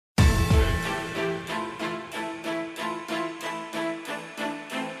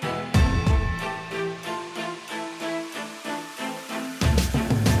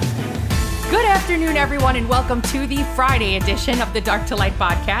afternoon, everyone, and welcome to the Friday edition of the Dark to Light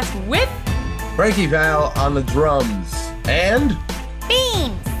podcast with Frankie Val on the drums and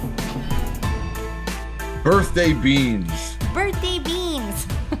Beans. Birthday Beans. Birthday Beans.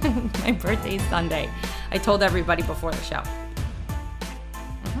 My birthday's Sunday. I told everybody before the show.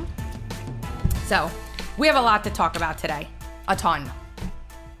 So, we have a lot to talk about today. A ton.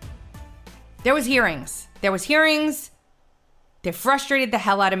 There was hearings. They frustrated the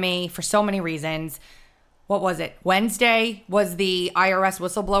hell out of me for so many reasons. What was it? Wednesday was the IRS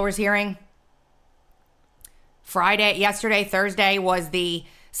whistleblowers hearing. Yesterday, Thursday was the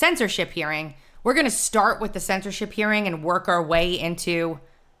censorship hearing. We're going to start with the censorship hearing and work our way into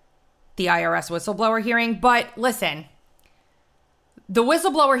the IRS whistleblower hearing. But listen, the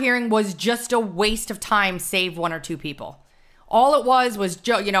whistleblower hearing was just a waste of time, save one or two people. All it was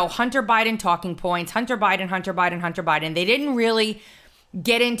Hunter Biden talking points, Hunter Biden. They didn't really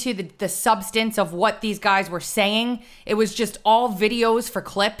get into the substance of what these guys were saying. It was just all videos for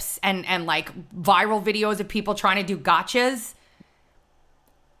clips and like viral videos of people trying to do gotchas.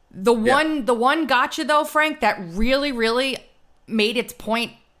 The one gotcha though, Frank, that really, really made its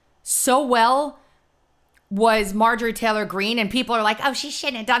point so well was Marjorie Taylor Greene. And people are like, oh, she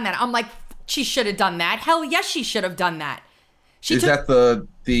shouldn't have done that. I'm like, she should have done that. Hell yes, she should have done that. That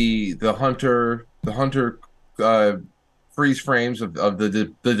the Hunter freeze frames of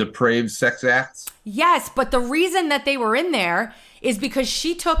the depraved sex acts? Yes, but the reason that they were in there is because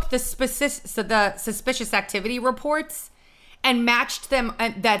she took the suspicious activity reports and matched them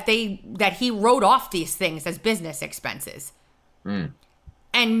that he wrote off these things as business expenses.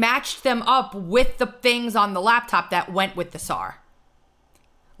 And matched them up with the things on the laptop that went with the SAR.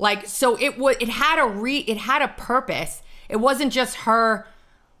 Like, so it had a purpose. It wasn't just her,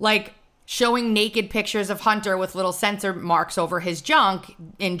 like, showing naked pictures of Hunter with little censor marks over his junk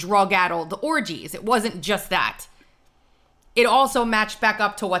in drug-addled orgies. It wasn't just that. It also matched back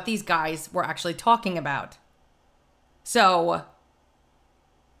up to what these guys were actually talking about. So,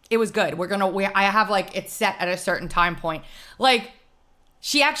 it was good. I have, like, it set at a certain time point. Like,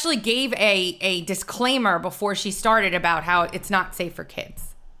 she actually gave a disclaimer before she started about how it's not safe for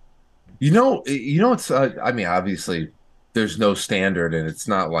kids. It's, obviously there's no standard and it's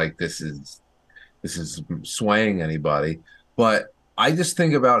not like this is swaying anybody, but I just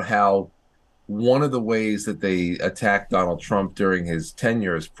think about how one of the ways that they attacked Donald Trump during his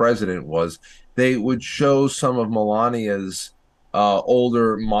tenure as president was they would show some of Melania's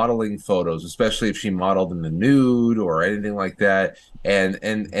older modeling photos, especially if she modeled in the nude or anything like that,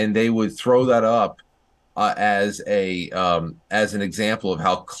 and they would throw that up as an example of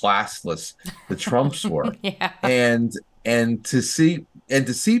how classless the Trumps were. Yeah. And to see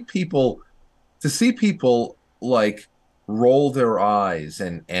people like roll their eyes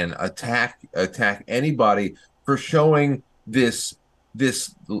and attack anybody for showing this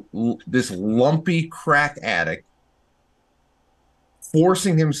lumpy crack addict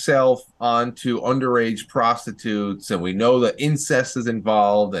forcing himself onto underage prostitutes, and we know that incest is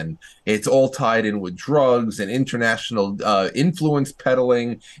involved, and it's all tied in with drugs and international influence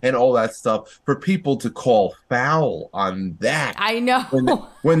peddling and all that stuff. For people to call foul on that, I know,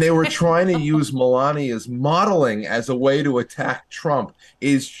 when they were trying to use Melania's modeling as a way to attack Trump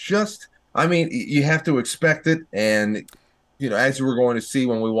is just, I mean, you have to expect it. And as we're going to see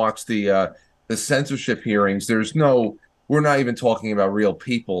when we watch the censorship hearings, we're not even talking about real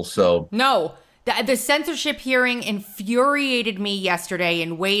people, so... No. The censorship hearing infuriated me yesterday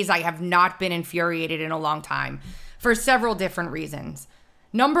in ways I have not been infuriated in a long time, for several different reasons.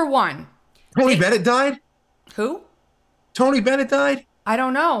 Number one... Tony Bennett died? Who? Tony Bennett died? I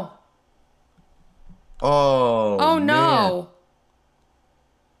don't know. Oh, no.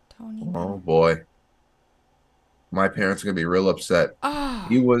 Tony Bennett. Oh, boy. My parents are going to be real upset. Oh.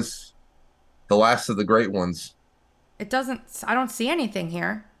 He was the last of the great ones. I don't see anything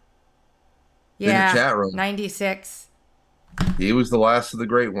here. Yeah, in the chat room. 96. He was the last of the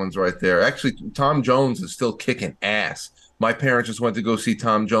great ones right there. Actually, Tom Jones is still kicking ass. My parents just went to go see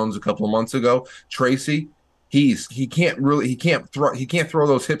Tom Jones a couple of months ago. Tracy, he can't throw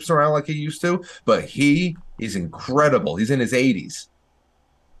those hips around like he used to, but he is incredible. He's in his 80s.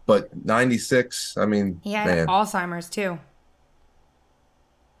 But 96, I mean, he had man. Alzheimer's too.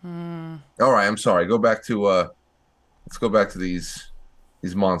 All right, I'm sorry. Let's go back to these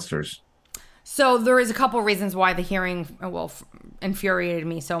monsters. So there is a couple reasons why the hearing infuriated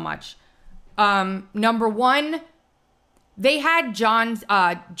me so much. Number one, they had John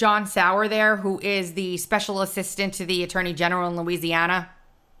Sauer there, who is the special assistant to the Attorney General in Louisiana.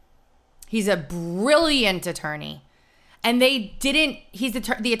 He's a brilliant attorney. And they didn't, he's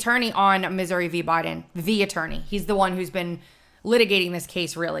the attorney on Missouri v. Biden, the attorney. He's the one who's been litigating this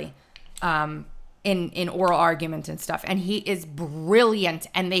case, really, in oral arguments and stuff. And he is brilliant,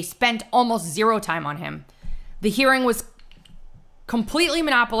 and they spent almost zero time on him. The hearing was completely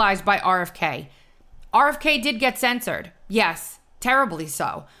monopolized by RFK. RFK did get censored. Yes, terribly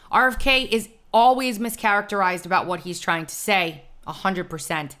so. RFK is always mischaracterized about what he's trying to say,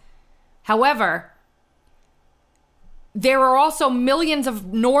 100%. However, there are also millions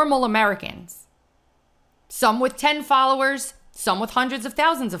of normal Americans, some with 10 followers, some with hundreds of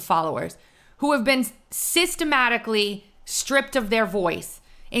thousands of followers, who have been systematically stripped of their voice,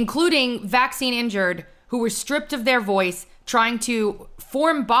 including vaccine injured, who were stripped of their voice, trying to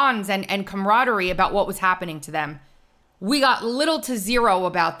form bonds and camaraderie about what was happening to them. We got little to zero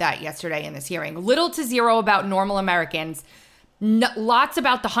about that yesterday in this hearing. Little to zero about normal Americans. Lots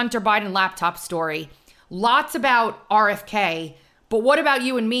about the Hunter Biden laptop story. Lots about RFK. But what about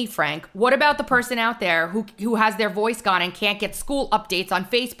you and me, Frank? What about the person out there who has their voice gone and can't get school updates on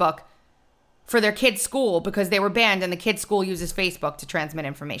Facebook for their kid's school because they were banned and the kid's school uses Facebook to transmit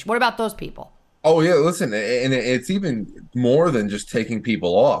information? What about those people? Oh yeah, listen, and it's even more than just taking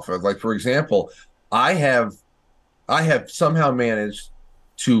people off. Like, for example, I have somehow managed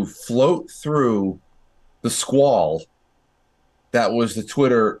to float through the squall that was the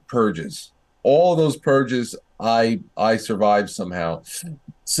Twitter purges. All those purges, I survived somehow.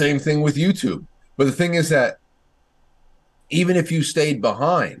 Same thing with YouTube. But the thing is that even if you stayed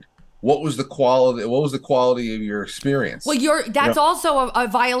behind, what was the quality of your experience? Well, that's also a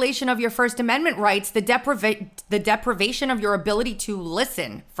violation of your First Amendment rights, the deprivation of your ability to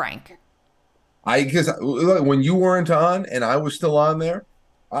listen, Frank. Because when you weren't on and I was still on there,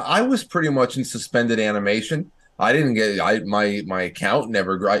 I was pretty much in suspended animation. I didn't get my account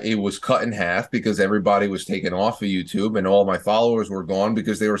it was cut in half because everybody was taken off of YouTube and all my followers were gone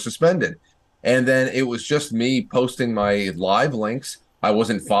because they were suspended. And then it was just me posting my live links. I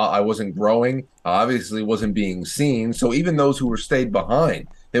wasn't growing. I obviously wasn't being seen. So even those who were stayed behind,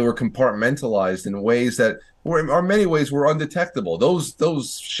 they were compartmentalized in ways that in many ways were undetectable.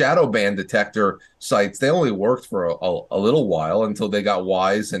 Those shadow ban detector sites, they only worked for a little while until they got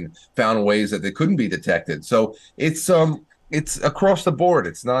wise and found ways that they couldn't be detected. So it's across the board.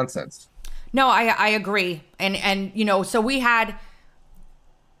 It's nonsense. No, I agree. And so we had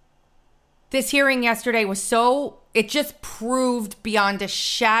this hearing yesterday it just proved beyond a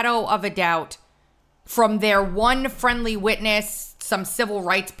shadow of a doubt from their one friendly witness, some civil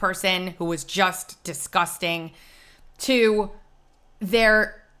rights person who was just disgusting, to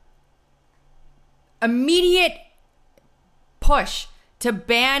their immediate push to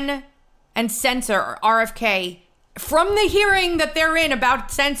ban and censor RFK from the hearing that they're in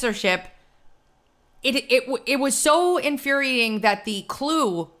about censorship. It was so infuriating that the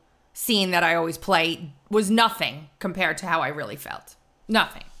Clue scene that I always play was nothing compared to how I really felt.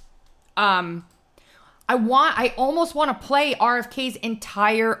 Nothing. I almost want to play RFK's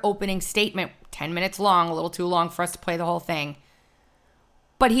entire opening statement, 10 minutes long, a little too long for us to play the whole thing.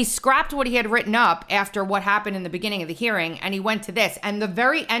 But he scrapped what he had written up after what happened in the beginning of the hearing, and he went to this. And the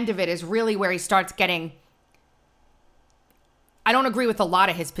very end of it is really where he starts getting... I don't agree with a lot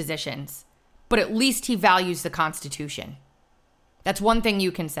of his positions, but at least he values the Constitution. That's one thing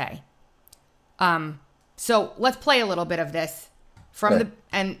you can say. So let's play a little bit of this from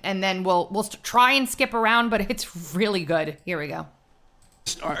and then we'll try and skip around, but it's really good. Here we go.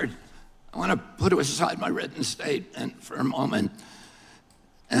 I want to put aside my written statement for a moment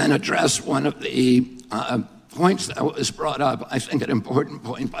and address one of the points that was brought up. I think an important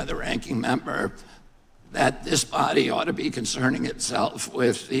point by the ranking member, that this body ought to be concerning itself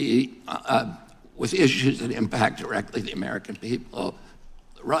with the issues that impact directly the American people.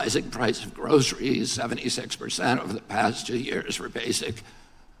 The rising price of groceries, 76% over the past 2 years for basic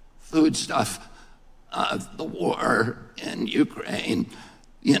foodstuff, the war in Ukraine,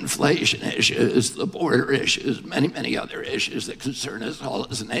 the inflation issues, the border issues, many, many other issues that concern us all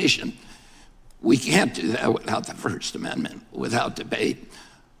as a nation. We can't do that without the First Amendment, without debate.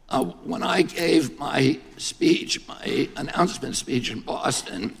 When I gave my speech, my announcement speech in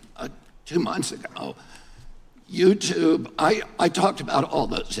Boston 2 months ago, YouTube, I talked about all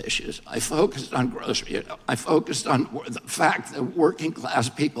those issues. I focused on grocery. I focused on the fact that working class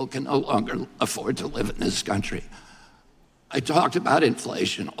people can no longer afford to live in this country. I talked about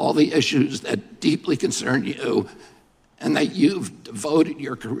inflation, all the issues that deeply concern you, and that you've devoted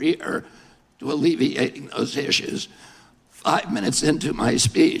your career to alleviating those issues. 5 minutes into my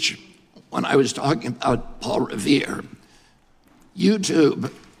speech, when I was talking about Paul Revere,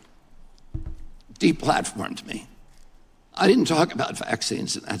 YouTube deplatformed me. I didn't talk about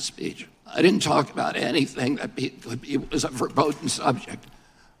vaccines in that speech. I didn't talk about anything that was a verboten subject.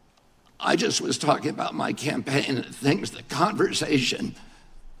 I just was talking about my campaign and things, the conversation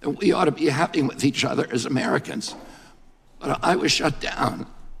that we ought to be having with each other as Americans. But I was shut down,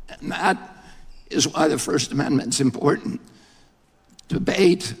 and that is why the First Amendment's important.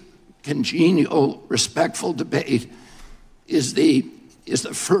 Debate, congenial, respectful debate is the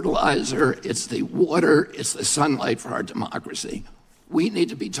fertilizer, it's the water, it's the sunlight for our democracy. We need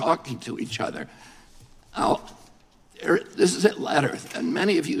to be talking to each other. Now, this is a letter that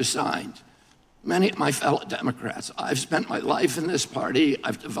many of you signed, many of my fellow Democrats. I've spent my life in this party.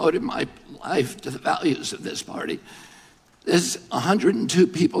 I've devoted my life to the values of this party. There's 102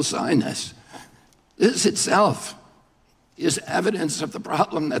 people signed this. This itself is evidence of the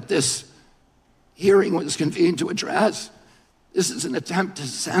problem that this hearing was convened to address. This is an attempt to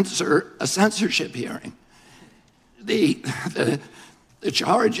censor a censorship hearing. The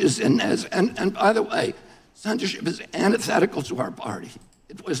charges in this, and by the way, censorship is antithetical to our party.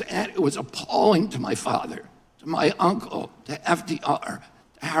 It was appalling to my father, to my uncle, to FDR,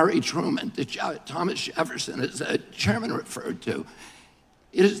 to Harry Truman, to Thomas Jefferson, as the chairman referred to.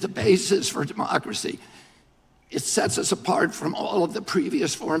 It is the basis for democracy. It sets us apart from all of the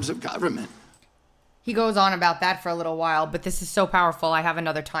previous forms of government. He goes on about that for a little while, but this is so powerful. I have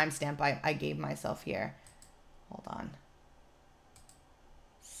another timestamp I gave myself here. Hold on.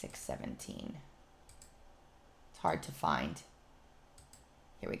 6:17. It's hard to find.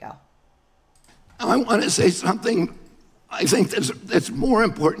 Here we go. I want to say something I think that's more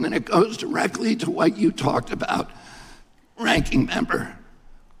important, and it goes directly to what you talked about, ranking member,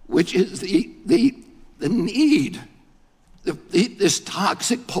 which is the need, this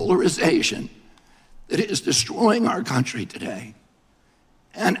toxic polarization that is destroying our country today.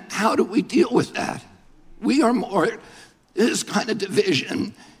 And how do we deal with that? This kind of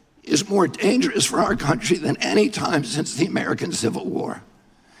division is more dangerous for our country than any time since the American Civil War.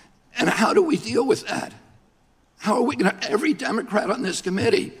 And how do we deal with that? How are we going to, every Democrat on this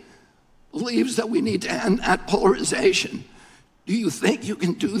committee believes that we need to end that polarization. Do you think you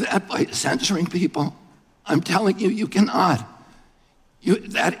can do that by censoring people? I'm telling you, you cannot.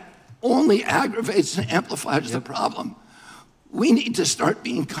 That only aggravates and amplifies the problem. We need to start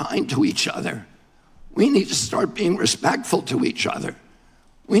being kind to each other. We need to start being respectful to each other.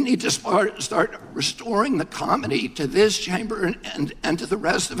 We need to start restoring the comedy to this chamber and to the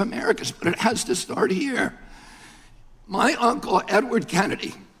rest of America, but it has to start here. My uncle, Edward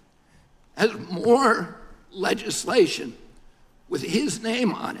Kennedy, has more legislation with his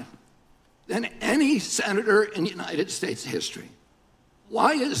name on it than any senator in United States history.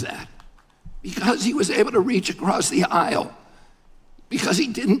 Why is that? Because he was able to reach across the aisle, because he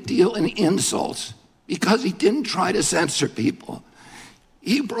didn't deal in insults, because he didn't try to censor people.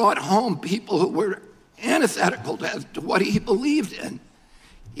 He brought home people who were antithetical to what he believed in.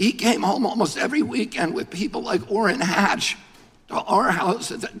 He came home almost every weekend with people like Orrin Hatch to our house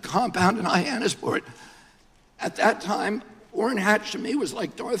at the compound in Hyannisport. At that time, Orrin Hatch to me was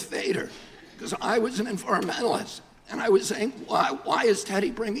like Darth Vader, because I was an environmentalist. And I was saying, why is Teddy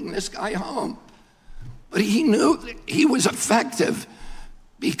bringing this guy home? But he knew that he was effective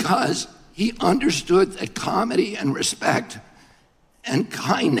because he understood that comedy and respect and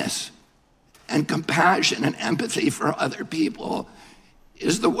kindness and compassion and empathy for other people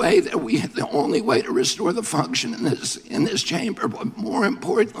is the only way to restore the function in this chamber. But more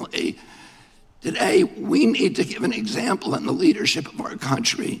importantly, today we need to give an example in the leadership of our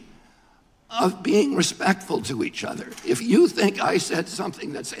country of being respectful to each other. If you think I said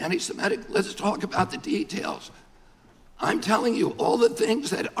something that's anti-Semitic, let's talk about the details. I'm telling you all the things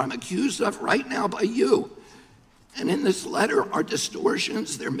that I'm accused of right now by you. And in this letter are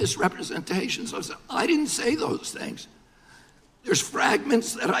distortions, they're misrepresentations. I didn't say those things. There's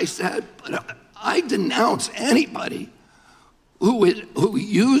fragments that I said, but I denounce anybody who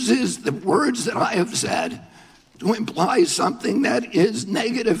uses the words that I have said to imply something that is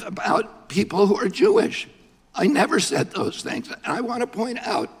negative about people who are Jewish. I never said those things. And I want to point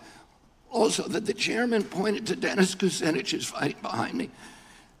out also that the chairman pointed to Dennis Kucinich, who's fighting behind me.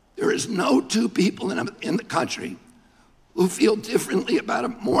 There is no two people in the country who feel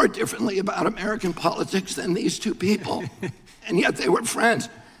more differently about American politics than these two people. And yet they were friends.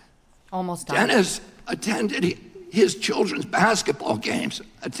 Almost done. Dennis attended his children's basketball games,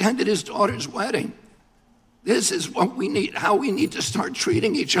 attended his daughter's wedding. This is what we need, how we need to start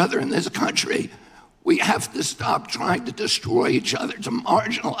treating each other in this country. We have to stop trying to destroy each other, to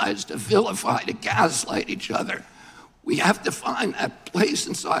marginalize, to vilify, to gaslight each other. We have to find that place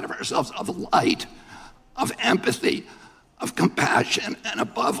inside of ourselves of light, of empathy, of compassion, and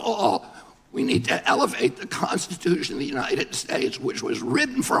above all, we need to elevate the Constitution of the United States, which was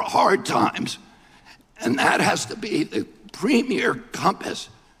written for hard times, and that has to be the premier compass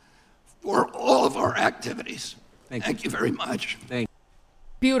for all of our activities. Thank you very much.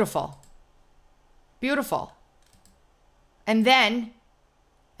 Beautiful. Beautiful. And then,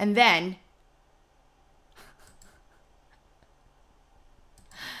 I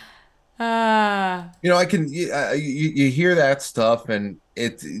can you hear that stuff, and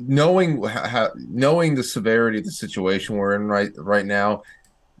it's knowing the severity of the situation we're in right now.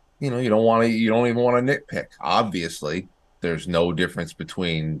 You don't even want to nitpick. Obviously, there's no difference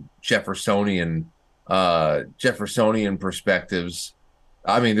between Jeffersonian perspectives.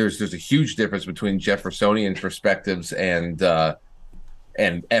 I mean, there's a huge difference between Jeffersonian perspectives and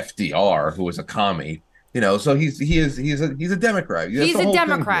FDR, who was a commie. So he's a Democrat. He's a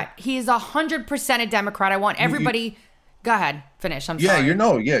Democrat. He's 100% a Democrat. I want everybody. Go ahead, finish. I'm sorry.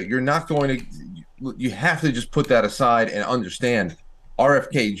 You're not going to. You have to just put that aside and understand.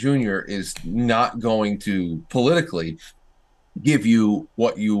 RFK Jr. is not going to politically give you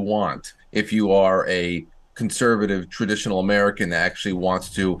what you want if you are a conservative, traditional American that actually wants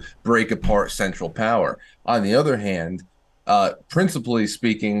to break apart central power. On the other hand, principally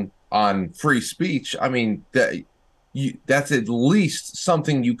speaking, on free speech, I mean, that's at least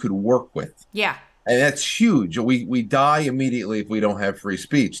something you could work with. Yeah. And that's huge. We die immediately if we don't have free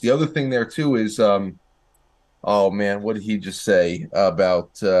speech. The other thing there, too, is, oh, man, what did he just say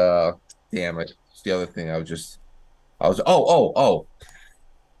about, damn it. It's the other thing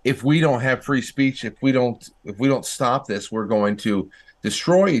if we don't have free speech, if we don't stop this, we're going to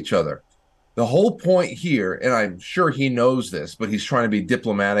destroy each other. The whole point here, and I'm sure he knows this, but he's trying to be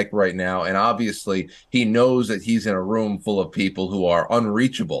diplomatic right now. And obviously he knows that he's in a room full of people who are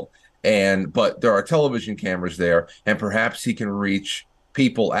unreachable. But there are television cameras there, and perhaps he can reach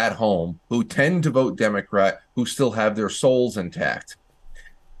people at home who tend to vote Democrat, who still have their souls intact.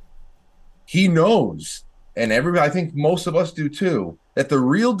 He knows, and I think most of us do too, that the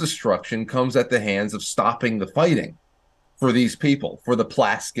real destruction comes at the hands of stopping the fighting for these people, for the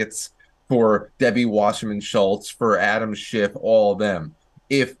Plaskett's, for Debbie Wasserman Schultz, for Adam Schiff, all of them.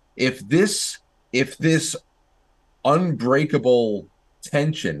 If this unbreakable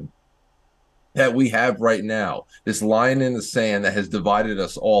tension that we have right now, this line in the sand that has divided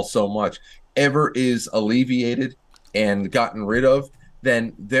us all so much, ever is alleviated and gotten rid of,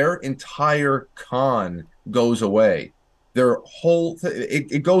 then their entire con goes away. Their whole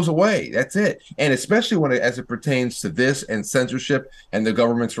it goes away. That's it. And especially as it pertains to this and censorship and the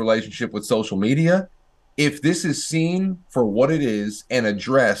government's relationship with social media, if this is seen for what it is and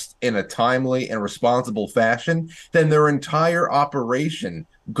addressed in a timely and responsible fashion, then their entire operation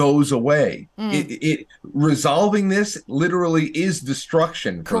goes away. It resolving this literally is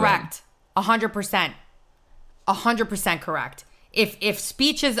destruction. Correct. 100%. 100% correct. If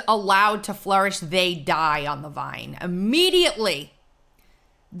speech is allowed to flourish, they die on the vine immediately.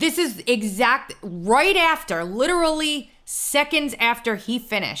 This is right after, literally seconds after he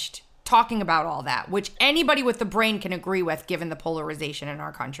finished talking about all that, which anybody with the brain can agree with given the polarization in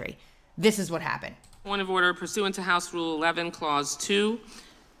our country. This is what happened. Point of order, pursuant to House Rule 11, Clause 2,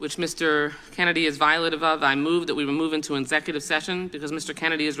 which Mr. Kennedy is violative of, I move that we remove into executive session because Mr.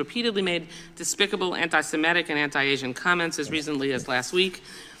 Kennedy has repeatedly made despicable anti-Semitic and anti-Asian comments as recently as last week.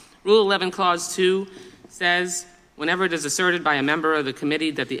 Rule 11, Clause 2 says, whenever it is asserted by a member of the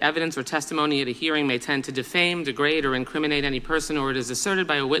committee that the evidence or testimony at a hearing may tend to defame, degrade, or incriminate any person, or it is asserted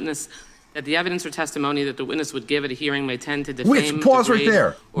by a witness that the evidence or testimony that the witness would give at a hearing may tend to defame, right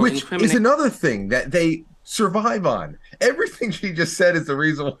there, which is another thing that they survive on. Everything she just said is the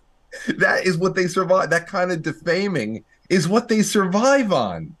reason. That is what they survive. That kind of defaming is what they survive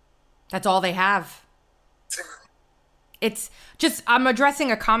on. That's all they have. It's just, I'm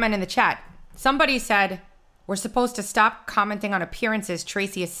addressing a comment in the chat. Somebody said, we're supposed to stop commenting on appearances.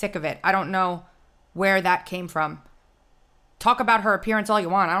 Tracy is sick of it. I don't know where that came from. Talk about her appearance all you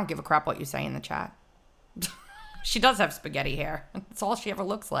want. I don't give a crap what you say in the chat. She does have spaghetti hair. That's all she ever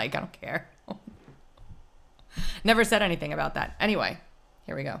looks like. I don't care. Never said anything about that. Anyway,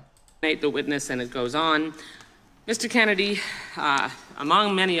 here we go. The witness, and it goes on. Mr. Kennedy,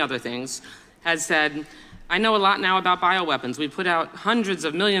 among many other things, has said, I know a lot now about bioweapons. We put out hundreds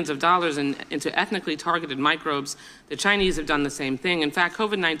of millions of dollars into ethnically targeted microbes. The Chinese have done the same thing. In fact,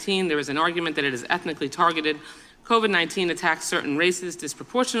 COVID-19, there is an argument that it is ethnically targeted. COVID-19 attacks certain races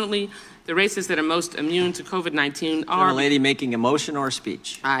disproportionately. The races that are most immune to COVID-19 are... Is a lady making a motion or a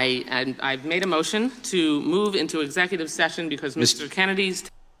speech? I've made a motion to move into executive session because Mr. Kennedy's...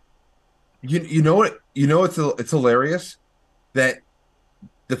 You know what? You know it's hilarious. that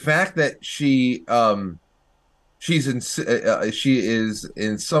the fact that she is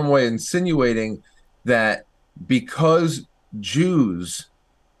in some way insinuating that because Jews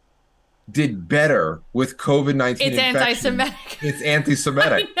did better with COVID-19 It's infection, anti-Semitic. it's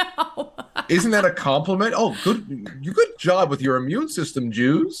anti-Semitic. No. Isn't that a compliment? Oh, good job with your immune system,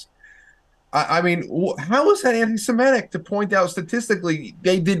 Jews. I mean, how is that anti-Semitic to point out statistically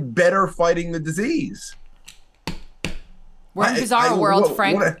they did better fighting the disease? We're in bizarro world,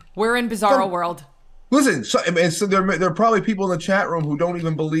 Frank. We're in bizarro world. Listen, so there are probably people in the chat room who don't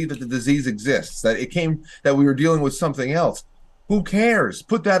even believe that the disease exists, that we were dealing with something else. Who cares?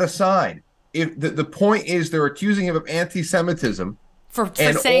 Put that aside. If the point is they're accusing him of anti-Semitism for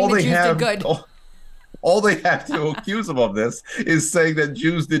saying the Jews did good. All they have to accuse him of this is saying that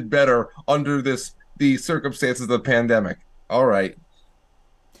Jews did better under the circumstances of the pandemic. All right.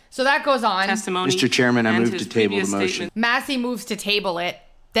 So that goes on. Testimony. Mr. Chairman, I move to table the motion. Massey moves to table it.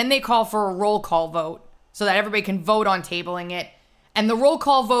 Then they call for a roll call vote so that everybody can vote on tabling it. And the roll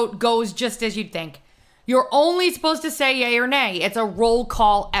call vote goes just as you'd think. You're only supposed to say yay or nay. It's a roll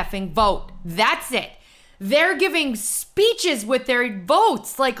call effing vote. That's it. They're giving speeches with their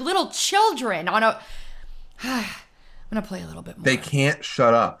votes like little children on a... I'm going to play a little bit more. They can't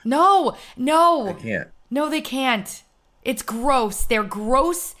shut up. No. They can't. No, they can't. It's gross. They're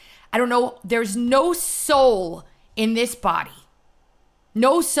gross. I don't know. There's no soul in this body.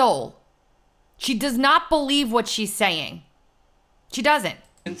 No soul. She does not believe what she's saying. She doesn't.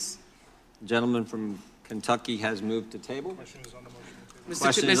 The gentleman from Kentucky has moved to table.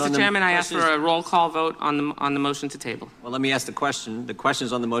 Mr. Chairman, I ask for a roll call vote on the motion to table. Well, let me ask the question. The question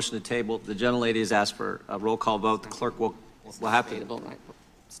is on the motion to table. The gentlelady has asked for a roll call vote. The clerk will have to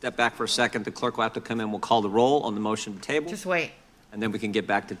step back for a second. The clerk will have to come in. We'll call the roll on the motion to table. Just wait. And then we can get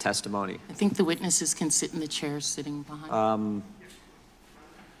back to testimony. I think the witnesses can sit in the chairs sitting behind.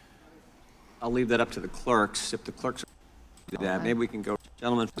 I'll leave that up to the clerks. If the clerks do that, maybe we can go.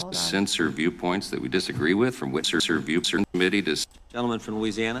 Gentlemen, Censor viewpoints that we disagree with from which committee to. Gentleman from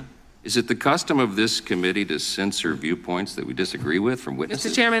Louisiana. Is it the custom of this committee to censor viewpoints that we disagree with from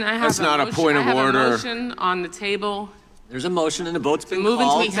witnesses? Mr. Chairman, I have That's not a point of order. a motion on the table. There's a motion and the vote's been Move into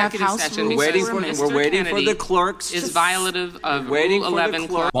called. executive session. We're waiting for the clerks. Is violative of Waiting Rule for the 11.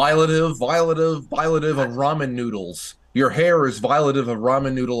 clerk. Violative of ramen noodles. Your hair is violative of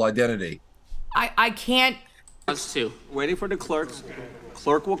ramen noodle identity. I can't. Clause 2. Waiting for the clerks.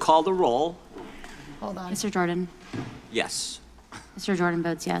 Clerk will call the roll. Hold on. Mr. Jordan. Yes. Mr. Jordan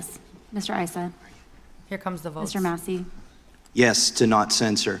votes yes. Mr. Issa. Here comes the vote. Mr. Massey. Yes, to not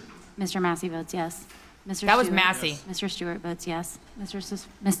censor. Mr. Massey votes yes. Mr. That was Stewart. Massey. Mr. Stewart votes yes.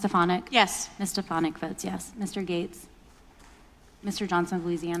 Ms. Stefanik. Yes. Ms. Stefanik votes yes. Mr. Gates. Mr. Johnson of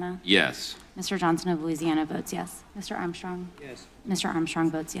Louisiana. Yes. Mr. Johnson of Louisiana votes yes. Mr. Armstrong. Yes. Mr.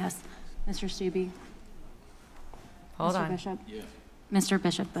 Armstrong votes yes. Mr. Stubbe. Hold Mr. on. Bishop. Yes. Mr.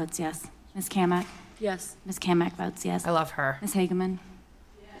 Bishop votes yes. Ms. Kamak. Yes. Ms. Kamak votes yes. I love her. Ms. Hageman.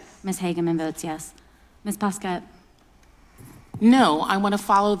 Yes. Ms. Hageman votes yes. Ms. Pasquette. No, I want to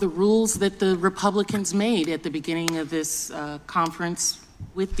follow the rules that the Republicans made at the beginning of this conference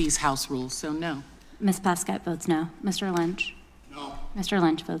with these House rules, so no. Ms. Pasquette votes no. Mr. Lynch. No. Mr.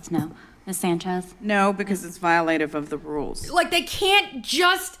 Lynch votes no. Ms. Sanchez. No, because it's violative of the rules. Like, they can't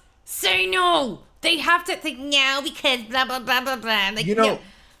just say no. They have to think no because blah, blah, blah, blah, blah. Like, You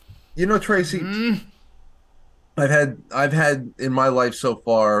know, Tracy, I've had in my life so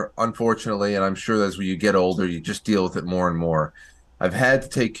far, unfortunately, and I'm sure as you get older, you just deal with it more and more. I've had to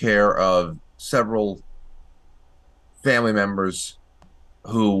take care of several family members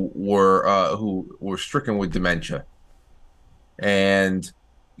who were stricken with dementia. And,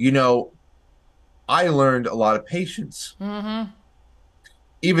 you know, I learned a lot of patience. Mm-hmm.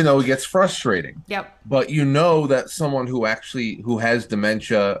 Even though it gets frustrating. Yep. But you know that someone who has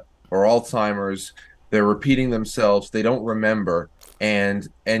dementia or Alzheimer's, they're repeating themselves, they don't remember, and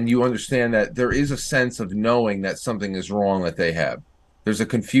you understand that there is a sense of knowing that something is wrong that they have. There's a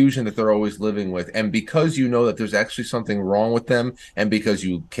confusion that they're always living with. And because you know that there's actually something wrong with them, and because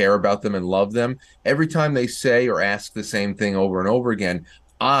you care about them and love them, every time they say or ask the same thing over and over again,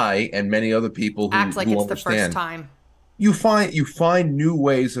 I and many other people who act like who it's understand, the first time. You find new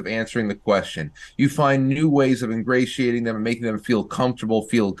ways of answering the question. You find new ways of ingratiating them and making them feel comfortable,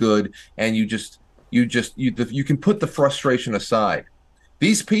 feel good, and you can put the frustration aside.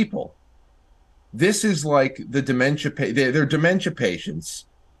 These people, this is like the dementia. They're dementia patients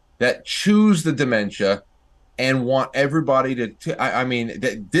that choose the dementia and want everybody to. I mean,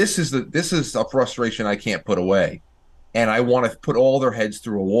 this is a frustration I can't put away, and I want to put all their heads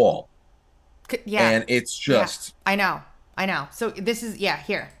through a wall. Yeah, and it's just. Yeah, I I know. So this is,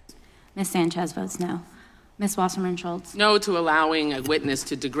 here. Ms. Sanchez votes no. Ms. Wasserman Schultz? No to allowing a witness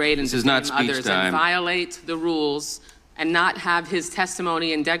to degrade and This is not defame speech others time. and violate the rules and not have his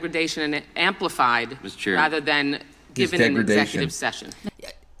testimony and degradation amplified Mr. Chair. rather than given an executive session.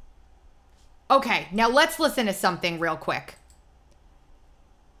 Okay, now let's listen to something real quick.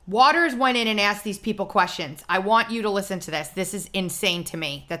 Waters went in and asked these people questions. I want you to listen to this. This is insane to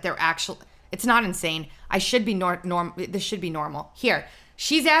me that they're actually, it's not insane. I should be this should be normal. Here,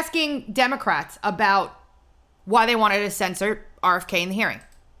 she's asking Democrats about why they wanted to censor RFK in the hearing.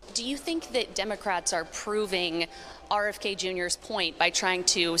 Do you think that Democrats are proving RFK Jr.'s point by trying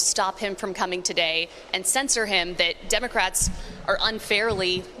to stop him from coming today and censor him, that Democrats are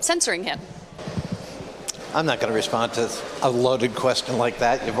unfairly censoring him? I'm not going to respond to a loaded question like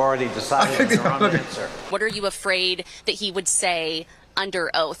that. You've already decided your own answer. What are you afraid that he would say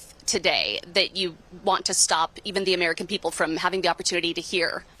under oath today that you want to stop even the American people from having the opportunity to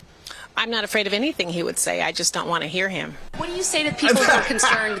hear? I'm not afraid of anything he would say. I just don't want to hear him. What do you say to people who are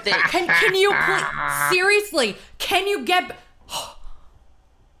concerned that... Can you seriously, can you get...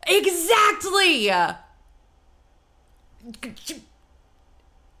 Exactly!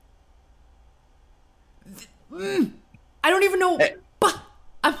 I don't even know.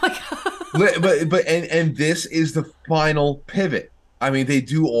 I'm like... but this is the final pivot. I mean, they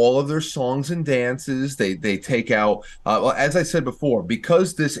do all of their songs and dances. They take out, well, as I said before,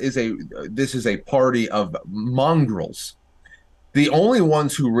 because this is a party of mongrels. The only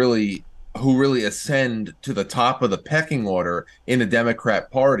ones who really ascend to the top of the pecking order in the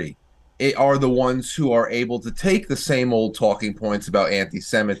Democrat Party are the ones who are able to take the same old talking points about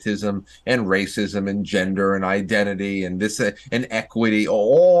anti-Semitism and racism and gender and identity and this and equity.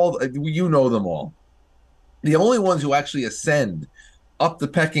 All you know them all. The only ones who actually ascend up the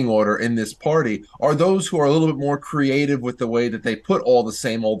pecking order in this party are those who are a little bit more creative with the way that they put all the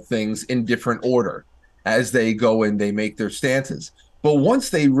same old things in different order as they go and they make their stances. But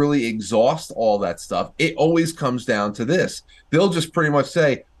once they really exhaust all that stuff, it always comes down to this. They'll just pretty much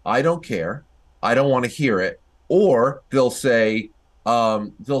say, I don't care. I don't want to hear it. Or they'll say,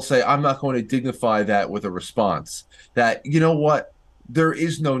 I'm not going to dignify that with a response. That, you know what? There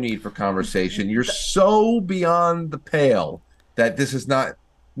is no need for conversation. You're so beyond the pale that this is not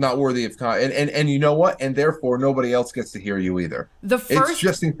worthy of and you know what? And therefore nobody else gets to hear you either. It's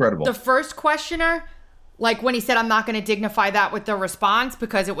just incredible. The first questioner, like when he said, I'm not going to dignify that with the response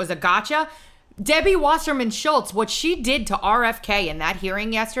because it was a gotcha. Debbie Wasserman Schultz, what she did to RFK in that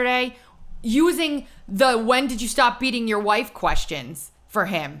hearing yesterday, using the when did you stop beating your wife questions for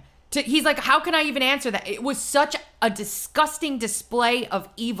him. He's like, how can I even answer that? It was such a disgusting display of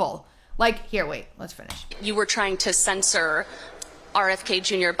evil. Like, here, wait, let's finish. You were trying to censor RFK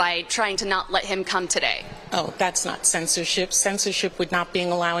Jr. by trying to not let him come today. Oh, that's not censorship. Censorship would not be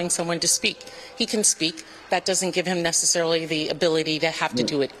allowing someone to speak. He can speak. That doesn't give him necessarily the ability to have to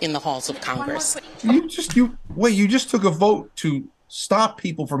do it in the halls of Congress. You just took a vote to stop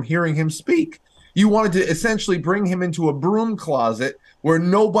people from hearing him speak. You wanted to essentially bring him into a broom closet where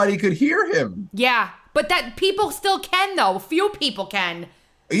nobody could hear him. Yeah, but that people still can, though. Few people can.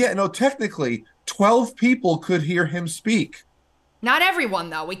 Yeah, no, technically, 12 people could hear him speak. Not everyone,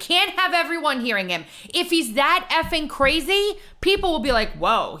 though. We can't have everyone hearing him. If he's that effing crazy, people will be like,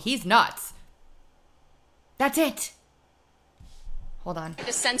 whoa, he's nuts. That's it. Hold on.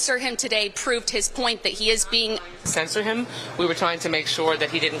 To censor him today proved his point that he is being... Censor him? We were trying to make sure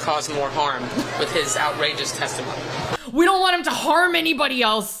that he didn't cause more harm with his outrageous testimony. We don't want him to harm anybody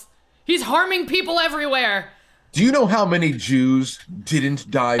else. He's harming people everywhere. Do you know how many Jews didn't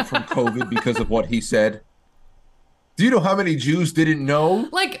die from COVID because of what he said? Do you know how many Jews didn't know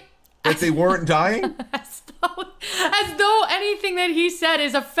that they weren't dying? As though anything that he said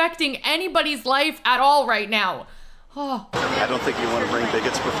is affecting anybody's life at all right now. Oh. I don't think you want to bring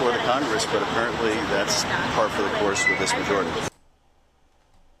bigots before the Congress, but apparently that's par for the course with this majority.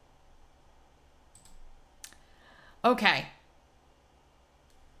 Okay.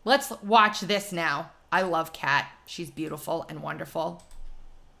 Let's watch this now. I love Kat. She's beautiful and wonderful.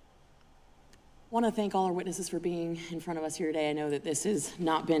 I want to thank all our witnesses for being in front of us here today. I know that this has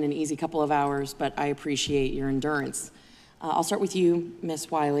not been an easy couple of hours, but I appreciate your endurance. I'll start with you,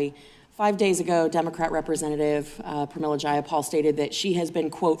 Ms. Wiley. 5 days ago, Democrat Representative Pramila Jayapal stated that she has been,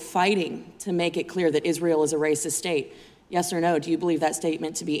 quote, fighting to make it clear that Israel is a racist state. Yes or no, do you believe that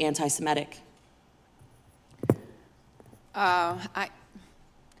statement to be anti-Semitic? I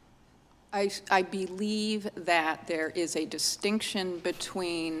believe that there is a distinction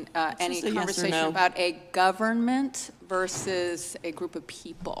between any conversation about a government versus a group of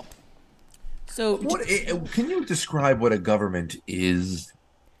people. So, can you describe what a government is,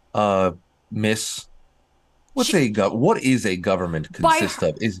 Miss? What is a government consist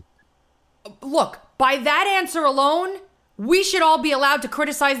of? Look, by that answer alone, we should all be allowed to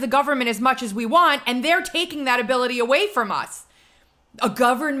criticize the government as much as we want, and they're taking that ability away from us. A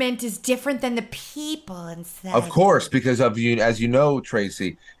government is different than the people inside. Of course, because of you, as you know,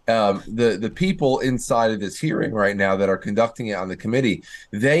 Tracy, the people inside of this hearing right now that are conducting it on the committee,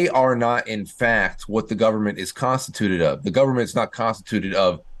 they are not, in fact, what the government is constituted of. The government is not constituted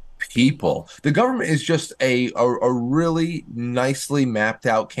of people. The government is just a really nicely mapped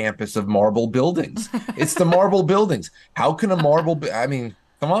out campus of marble buildings. It's the marble buildings. How can a I mean,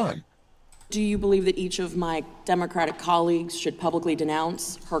 come on. do you believe that each of my Democratic colleagues should publicly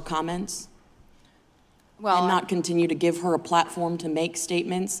denounce her comments? And not continue to give her a platform to make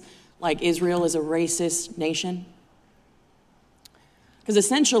statements like Israel is a racist nation? Because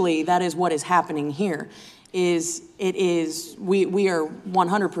essentially that is what is happening here. We are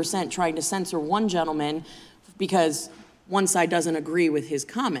 100% trying to censor one gentleman because one side doesn't agree with his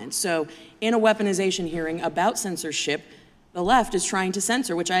comments. So in a weaponization hearing about censorship, the left is trying to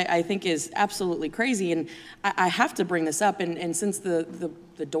censor, which I think is absolutely crazy. And I have to bring this up. And since the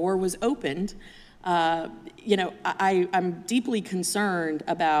door was opened, I'm deeply concerned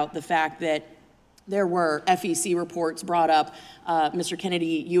about the fact that there were FEC reports brought up. Mr.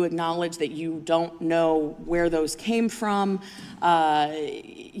 Kennedy, you acknowledged that you don't know where those came from.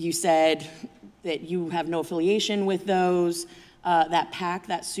 You said that you have no affiliation with those, that PAC,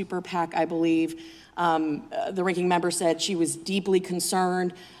 that super PAC, I believe. The ranking member said she was deeply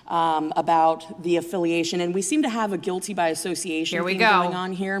concerned about the affiliation, and we seem to have a guilty by association thing going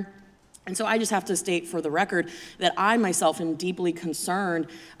on here. And so I just have to state for the record that I myself am deeply concerned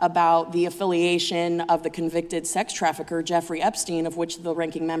about the affiliation of the convicted sex trafficker, Jeffrey Epstein, of which the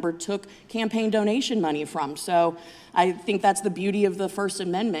ranking member took campaign donation money from. So I think that's the beauty of the First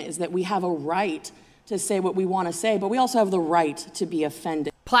Amendment, is that we have a right to say what we want to say, but we also have the right to be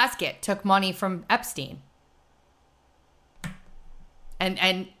offended. Plaskett took money from Epstein.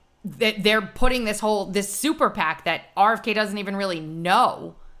 And they're putting this super PAC that RFK doesn't even really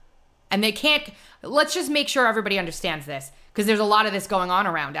know. And they can't, let's just make sure everybody understands this, because there's a lot of this going on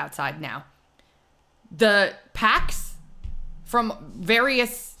around outside now. The PACs from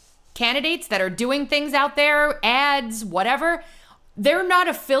various candidates that are doing things out there, ads, whatever, they're not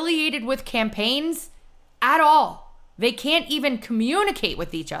affiliated with campaigns at all. They can't even communicate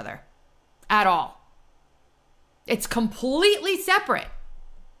with each other at all. It's completely separate.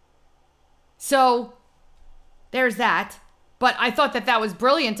 So there's that. But I thought that was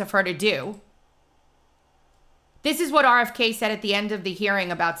brilliant of her to do. This is what RFK said at the end of the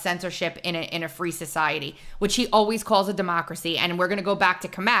hearing about censorship in a free society, which he always calls a democracy. And we're going to go back to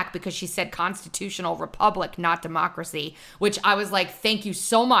Kamak because she said constitutional republic, not democracy, which I was like, thank you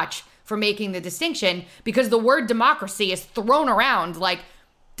so much for making the distinction, because the word democracy is thrown around like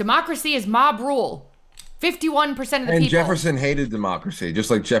democracy is mob rule. 51% of the people. And Jefferson hated democracy,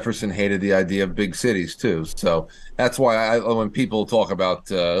 just like Jefferson hated the idea of big cities too. So that's why when people talk about,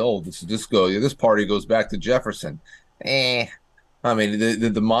 this party goes back to Jefferson. I mean,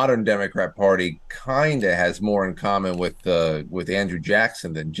 the modern Democrat Party kind of has more in common with Andrew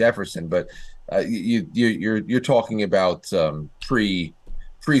Jackson than Jefferson. But you're talking about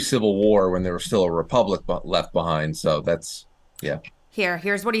pre-Civil War, when there was still a republic left behind. So that's, yeah.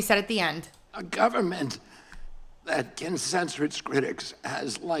 Here's what he said at the end. A government that can censor its critics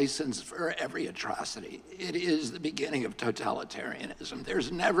has license for every atrocity. It is the beginning of totalitarianism.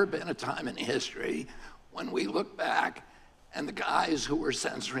 There's never been a time in history when we look back and the guys who were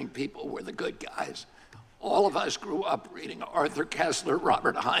censoring people were the good guys. All of us grew up reading Arthur Koestler,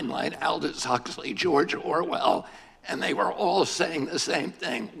 Robert Heinlein, Aldous Huxley, George Orwell, and they were all saying the same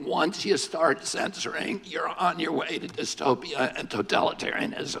thing. Once you start censoring, you're on your way to dystopia and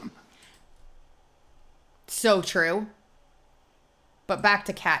totalitarianism. So true. But back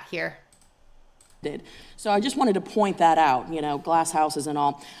to Kat here. So I just wanted to point that out, glass houses and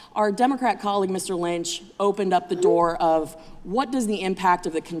all. Our Democrat colleague, Mr. Lynch, opened up the door of what does the impact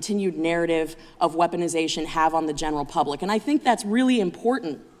of the continued narrative of weaponization have on the general public? And I think that's really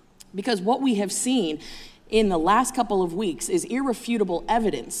important, because what we have seen in the last couple of weeks is irrefutable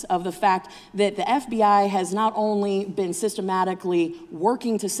evidence of the fact that the FBI has not only been systematically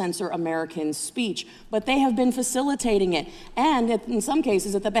working to censor American speech, but they have been facilitating it, and in some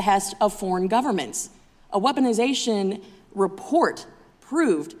cases at the behest of foreign governments. A weaponization report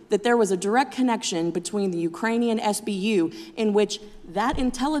proved that there was a direct connection between the Ukrainian SBU, in which that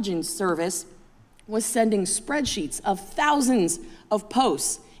intelligence service was sending spreadsheets of thousands of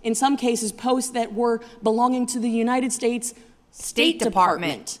posts in some cases posts that were belonging to the United States State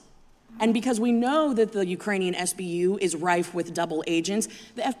Department. And because we know that the Ukrainian SBU is rife with double agents,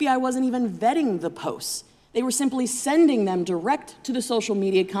 the FBI wasn't even vetting the posts. They were simply sending them direct to the social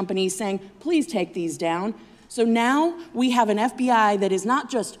media companies saying, please take these down. So now we have an FBI that is not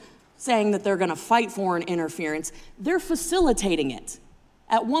just saying that they're going to fight foreign interference, they're facilitating it.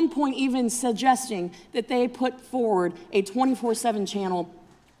 At one point even suggesting that they put forward a 24/7 channel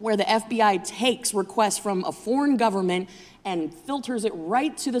where the FBI takes requests from a foreign government and filters it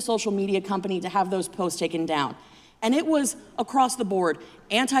right to the social media company to have those posts taken down. And it was across the board,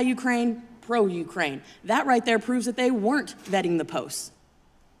 anti-Ukraine, pro-Ukraine. That right there proves that they weren't vetting the posts.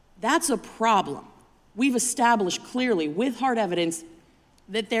 That's a problem. We've established clearly with hard evidence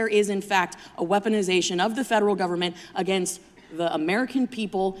that there is in fact a weaponization of the federal government against the American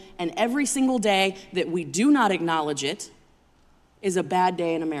people, and every single day that we do not acknowledge it is a bad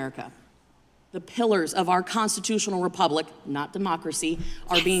day in America. The pillars of our constitutional republic, not democracy,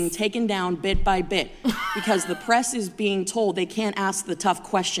 are being taken down bit by bit because the press is being told they can't ask the tough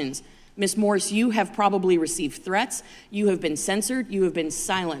questions. Ms. Morris, you have probably received threats. You have been censored. You have been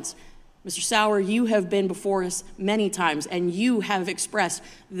silenced. Mr. Sauer, you have been before us many times, and you have expressed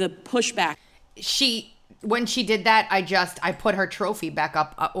the pushback. When she did that, I put her trophy back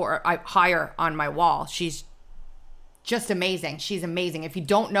up higher on my wall. She's just amazing. She's amazing. If you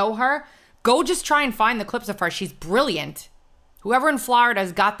don't know her, go just try and find the clips of her. She's brilliant. Whoever in Florida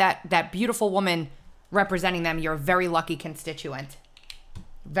has got that beautiful woman representing them, you're a very lucky constituent.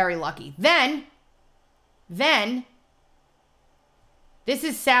 Very lucky. Then, this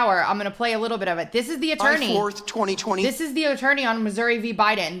is Sauer. I'm going to play a little bit of it. This is the attorney. July 4th, 2020. This is the attorney on Missouri v.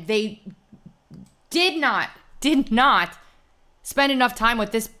 Biden. They did not spend enough time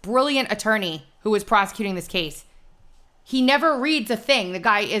with this brilliant attorney who was prosecuting this case. He never reads a thing. The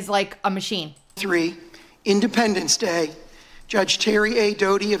guy is like a machine. 3, Independence Day. Judge Terry A.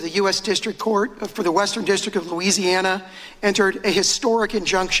 Doty of the U.S. District Court for the Western District of Louisiana entered a historic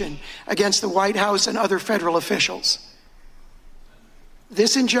injunction against the White House and other federal officials.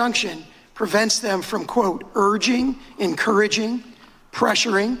 This injunction prevents them from, quote, urging, encouraging,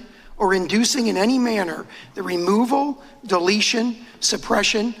 pressuring, or inducing in any manner the removal, deletion,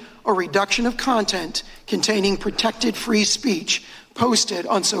 suppression, or reduction of content containing protected free speech posted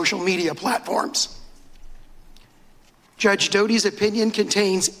on social media platforms. Judge Doty's opinion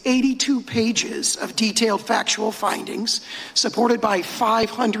contains 82 pages of detailed factual findings, supported by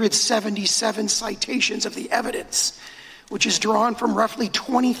 577 citations of the evidence, which is drawn from roughly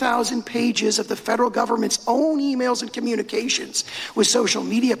 20,000 pages of the federal government's own emails and communications with social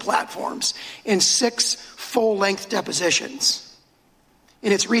media platforms and 6 full-length depositions.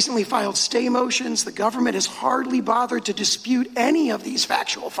 In its recently filed stay motions, the government has hardly bothered to dispute any of these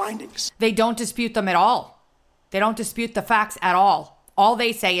factual findings. They don't dispute them at all. They don't dispute the facts at all. All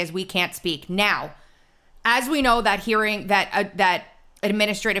they say is we can't speak. Now, as we know, that hearing, that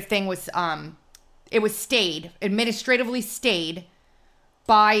administrative thing was, it was administratively stayed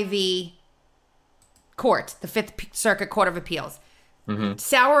by the court, the Fifth Circuit Court of Appeals. Mm-hmm.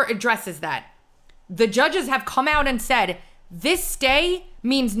 Sauer addresses that. The judges have come out and said, this stay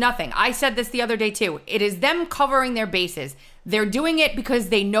means nothing. I said this the other day too. It is them covering their bases. They're doing it because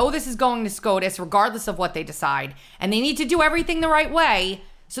they know this is going to SCOTUS regardless of what they decide. And they need to do everything the right way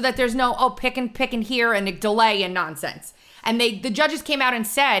so that there's no, pick and here and a delay and nonsense. And the judges came out and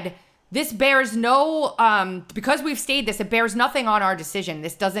said, this bears no, because we've stayed this, it bears nothing on our decision.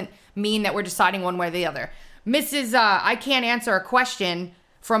 This doesn't mean that we're deciding one way or the other. Mrs. I can't answer a question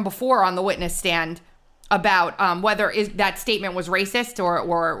from before on the witness stand about whether that statement was racist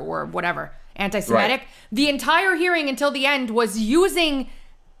or whatever, anti-Semitic. Right. The entire hearing until the end was using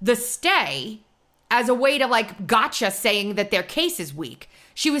the stay as a way to gotcha, saying that their case is weak.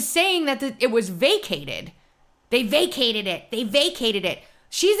 She was saying that it was vacated. They vacated it.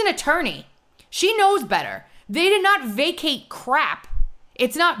 She's an attorney. She knows better. They did not vacate crap.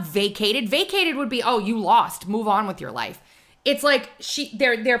 It's not vacated. Vacated would be, you lost. Move on with your life. It's like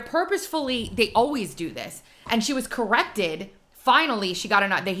they're purposefully, they always do this. And she was corrected. Finally, he got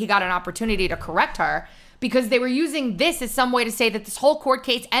an opportunity to correct her because they were using this as some way to say that this whole court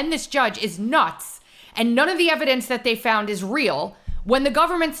case and this judge is nuts. And none of the evidence that they found is real when the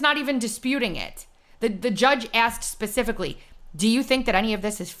government's not even disputing it. The judge asked specifically, do you think that any of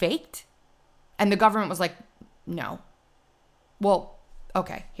this is faked? And the government was like, no. Well,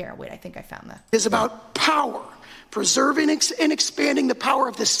 okay, here, wait, I think I found that. It's about power, preserving and expanding the power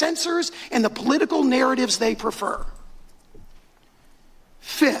of the censors and the political narratives they prefer.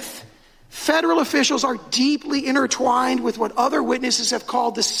 5th, Federal officials are deeply intertwined with what other witnesses have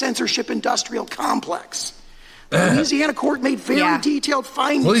called the censorship industrial complex. The Louisiana court made very detailed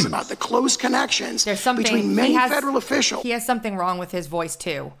findings about the close connections between many federal officials. He has something wrong with his voice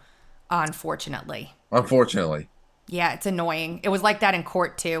too, unfortunately. Unfortunately. Yeah, it's annoying. It was like that in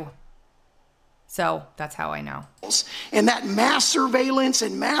court too. So that's how I know. And that mass surveillance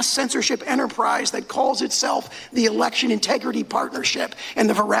and mass censorship enterprise that calls itself the Election Integrity Partnership and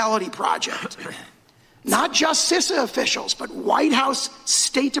the Virality Project. Not just CISA officials, but White House,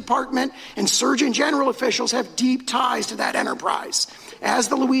 State Department, and Surgeon General officials have deep ties to that enterprise. As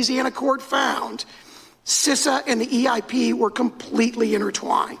the Louisiana court found, CISA and the EIP were completely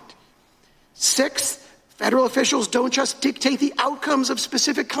intertwined. Sixth, federal officials don't just dictate the outcomes of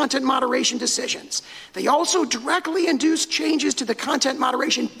specific content moderation decisions. They also directly induce changes to the content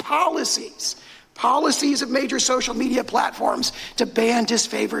moderation policies of major social media platforms to ban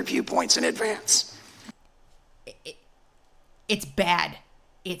disfavored viewpoints in advance. It's bad.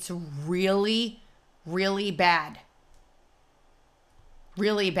 It's really, really bad.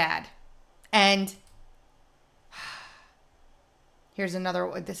 Really bad. And here's another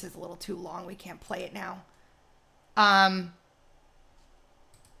one. This is a little too long. We can't play it now. Hold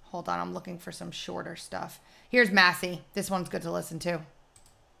on. I'm looking for some shorter stuff. Here's Massey. This one's good to listen to.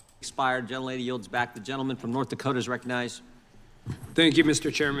 Expired. Gentlelady yields back. The gentleman from North Dakota is recognized. Thank you,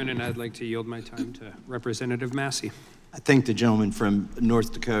 Mr. Chairman, and I'd like to yield my time to Representative Massey. I thank the gentleman from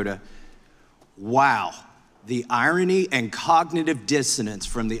North Dakota. Wow, the irony and cognitive dissonance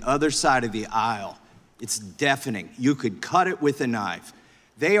from the other side of the aisle. It's deafening. You could cut it with a knife.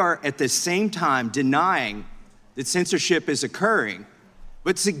 They are at the same time denying that censorship is occurring,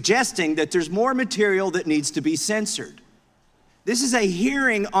 but suggesting that there's more material that needs to be censored. This is a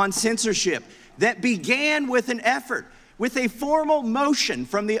hearing on censorship that began with an effort, with a formal motion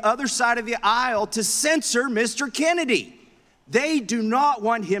from the other side of the aisle to censor Mr. Kennedy. They do not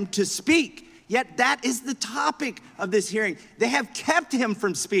want him to speak, yet that is the topic of this hearing. They have kept him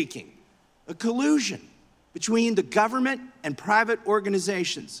from speaking. A collusion between the government and private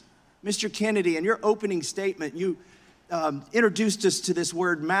organizations. Mr. Kennedy, in your opening statement, you introduced us to this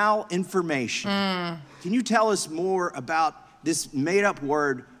word malinformation. Can you tell us more about this made-up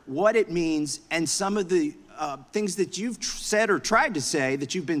word, what it means, and some of the things that you've said or tried to say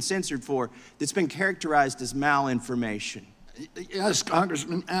that you've been censored for that's been characterized as malinformation? Yes,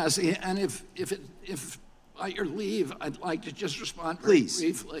 Congressman Massey, and if by your leave, I'd like to just respond very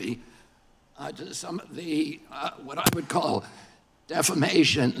briefly to some of the, what I would call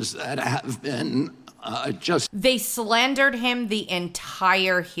defamations that have been They slandered him the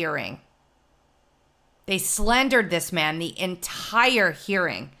entire hearing. They slandered this man the entire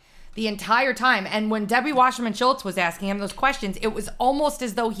hearing. The entire time. And when Debbie Wasserman Schultz was asking him those questions, it was almost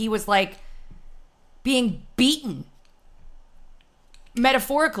as though he was like being beaten.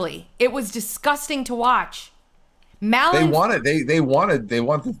 Metaphorically. It was disgusting to watch. They want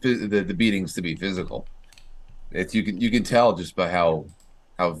the beatings to be physical. It's you can tell just by how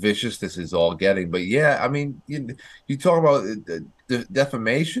vicious this is all getting. But yeah, I mean, you talk about the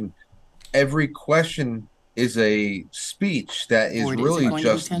defamation. Every question is a speech that is really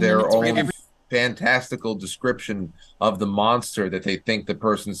just their own fantastical description of the monster that they think the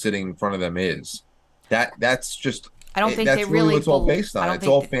person sitting in front of them is. That's just. I don't think that's they really. What it's all based on. It's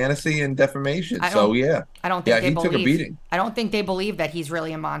all fantasy and defamation. So yeah, I don't think he took a beating. I don't think they believe that he's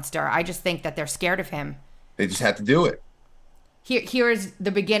really a monster. I just think that they're scared of him. They just had to do it. Here's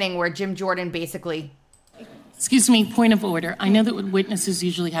the beginning where Jim Jordan basically. Excuse me, point of order. I know that witnesses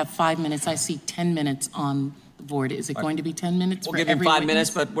usually have 5 minutes. I see 10 minutes on the board. Is it going to be 10 minutes We'll for give him every 5 witness? minutes,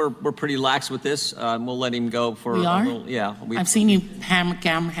 but we're pretty lax with this. We'll let him go for We are? a little. Yeah. I've seen you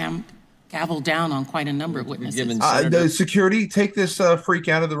gavel down on quite a number of witnesses. The security, take this freak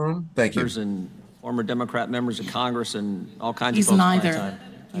out of the room. Thank you. And former Democrat members of Congress and all kinds He's of folks. neither.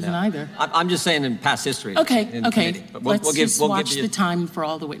 He's neither. I'm just saying in past history. Okay. But Let's just watch the time for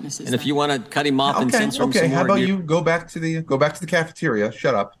all the witnesses. And if you want to cut him off and censor him some more. How about you go back to the cafeteria?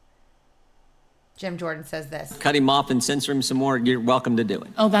 Shut up. Jim Jordan says this. Cut him off and censor him some more. You're welcome to do it.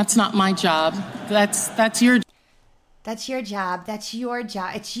 Oh, that's not my job. That's your. That's your job. That's your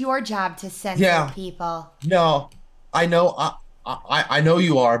job. It's your job to censor people. No, I know. I know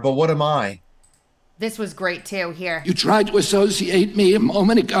you are, but what am I? This was great too. Here. You tried to associate me a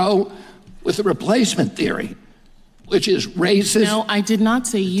moment ago with the replacement theory, which is racist. No, I did not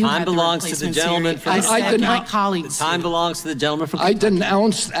say you. Time belongs to the gentleman. I said my colleagues. Time belongs to the gentleman from. I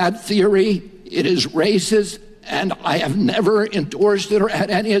denounce that theory. It is racist, and I have never endorsed it or had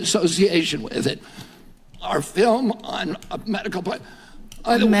any association with it. Our film on a medical.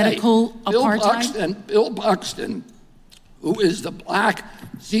 By the medical way, apartheid? Bill Buxton, who is the black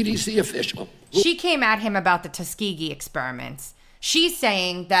CDC official. She came at him about the Tuskegee experiments. She's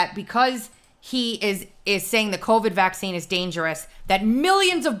saying that because he is saying the COVID vaccine is dangerous, that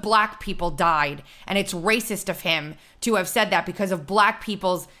millions of black people died, and it's racist of him to have said that because of black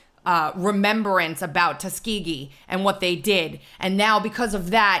people's remembrance about Tuskegee and what they did. And now because of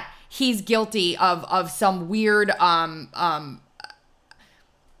that, he's guilty of some weird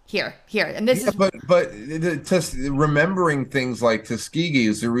here. And this is but remembering things like Tuskegee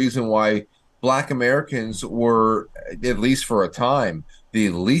is the reason why Black Americans were, at least for a time, the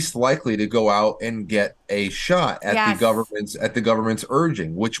least likely to go out and get a shot at the government's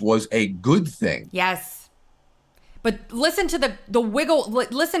urging, which was a good thing. Yes. But listen to the wiggle.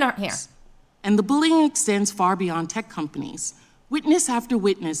 Listen here. And the bullying extends far beyond tech companies. Witness after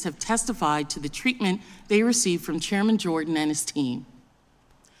witness have testified to the treatment they received from Chairman Jordan and his team.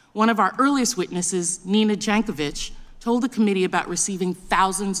 One of our earliest witnesses, Nina Jankovic, told the committee about receiving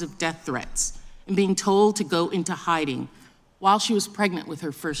thousands of death threats and being told to go into hiding while she was pregnant with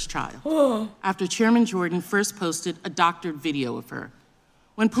her first child, after Chairman Jordan first posted a doctored video of her.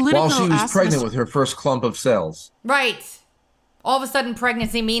 When Politico while she was asked pregnant with her first clump of cells. Right. All of a sudden,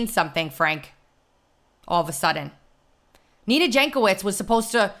 pregnancy means something, Frank. All of a sudden. Nina Jankowicz was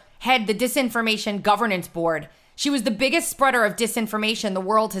supposed to head the Disinformation Governance Board. She was the biggest spreader of disinformation the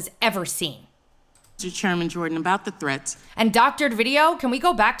world has ever seen. To Chairman Jordan about the threats. And doctored video, can we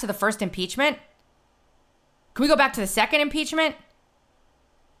go back to the first impeachment? Can we go back to the second impeachment?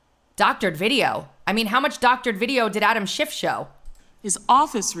 Doctored video. I mean, how much doctored video did Adam Schiff show? His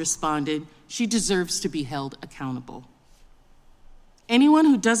office responded, she deserves to be held accountable. Anyone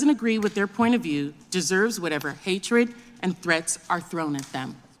who doesn't agree with their point of view deserves whatever hatred and threats are thrown at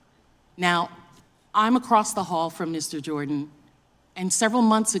them. Now, I'm across the hall from Mr. Jordan, and several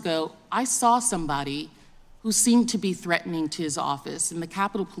months ago, I saw somebody who seemed to be threatening to his office, and the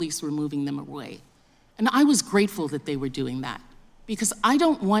Capitol Police were moving them away. And I was grateful that they were doing that, because I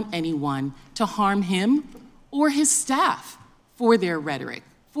don't want anyone to harm him or his staff for their rhetoric,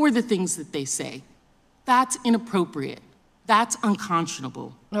 for the things that they say. That's inappropriate. That's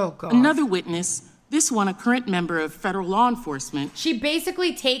unconscionable. Oh, God. Another witness, this one a current member of federal law enforcement. She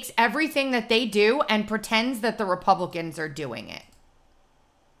basically takes everything that they do and pretends that the Republicans are doing it.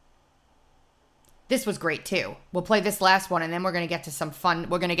 This was great, too. We'll play this last one, and then we're going to get to some fun.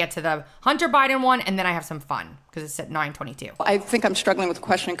 We're going to get to the Hunter Biden one, and then I have some fun, because it's at 9:22. I think I'm struggling with the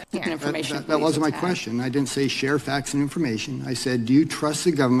question and information. That wasn't my question. I didn't say share facts and information. I said, do you trust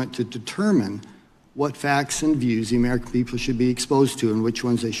the government to determine what facts and views the American people should be exposed to and which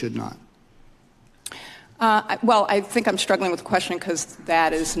ones they should not? Well, I think I'm struggling with the question because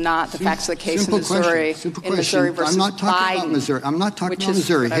that is not the facts of the case in Missouri. Simple in Missouri question. versus I'm not talking Biden, about Missouri. I'm not talking which about is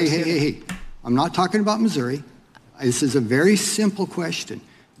Missouri. what I was Hey. I'm not talking about Missouri. This is a very simple question.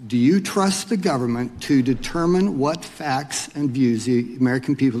 Do you trust the government to determine what facts and views the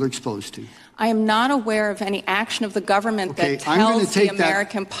American people are exposed to? I am not aware of any action of the government that tells the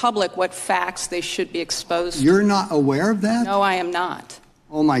American public what facts they should be exposed to. You're not aware of that? No, I am not.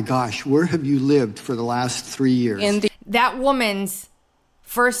 Oh, my gosh. Where have you lived for the last 3 years? That woman's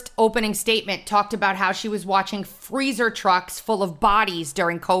first opening statement talked about how she was watching freezer trucks full of bodies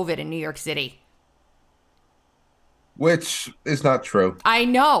during COVID in New York City. Which is not true. I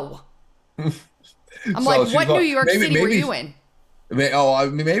know. I'm like, what New York City were you in?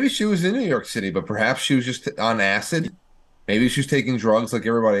 Maybe she was in New York City, but perhaps she was just on acid. Maybe she was taking drugs like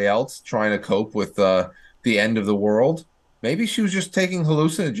everybody else, trying to cope with the end of the world. Maybe she was just taking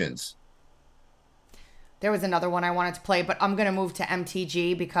hallucinogens. There was another one I wanted to play, but I'm going to move to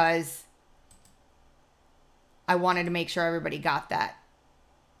MTG because I wanted to make sure everybody got that.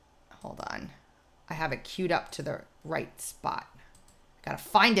 Hold on. I have it queued up to the right spot. Got to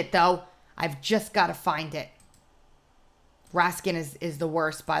find it, though. I've just got to find it. Raskin is the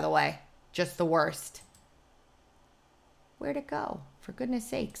worst, by the way. Just the worst. Where'd it go? For goodness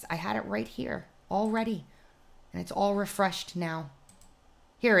sakes. I had it right here already. And it's all refreshed now.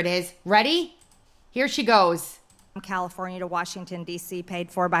 Here it is. Ready? Here she goes. From California to Washington, D.C.,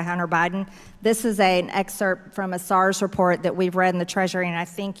 paid for by Hunter Biden. This is an excerpt from a SARS report that we've read in the Treasury, and I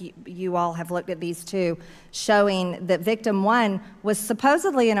think you all have looked at these too, showing that victim one was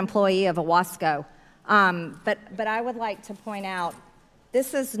supposedly an employee of Owasco. But I would like to point out,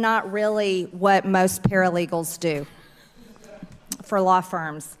 this is not really what most paralegals do for law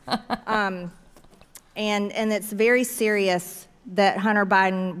firms. And it's very serious that Hunter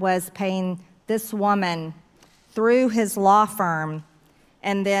Biden was paying this woman through his law firm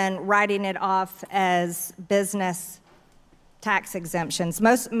and then writing it off as business tax exemptions.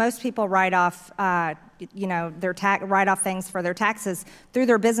 Most people write off, their write off things for their taxes through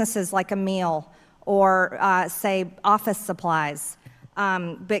their businesses, like a meal or say office supplies.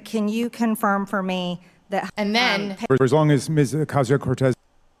 But can you confirm for me that? And then For as long as Ms. Ocasio-Cortez.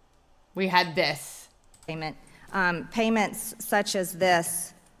 we had this payment, payments such as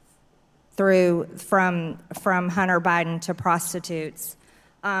this from Hunter Biden to prostitutes.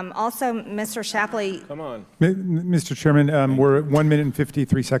 Also, Mr. Shapley. Come on. Mr. Chairman, we're at 1 minute and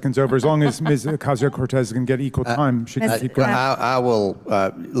 53 seconds over. As long as Ms. Ocasio-Cortez can get equal time, she can keep going. I will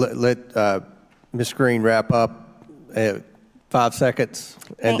let Ms. Green wrap up 5 seconds,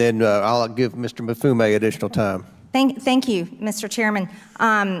 and then I'll give Mr. Mafume additional time. Thank you, Mr. Chairman.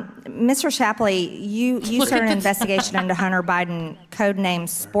 Mr. Shapley, you started an investigation into Hunter Biden, codenamed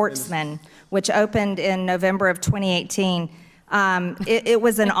Sportsman, which opened in November of 2018. It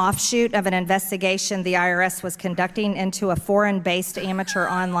was an offshoot of an investigation the IRS was conducting into a foreign-based amateur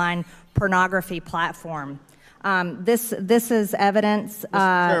online pornography platform. This is evidence of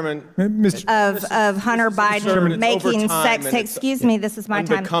Hunter Biden making sex. Excuse me, this is my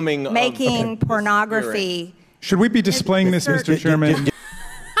time. Making pornography. Should we be displaying this, Mr. Chairman?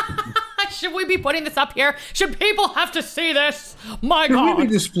 Should we be putting this up here? Should people have to see this? My God. Should we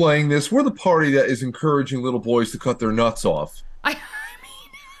be displaying this? We're the party that is encouraging little boys to cut their nuts off.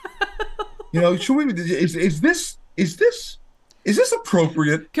 Should we be, is this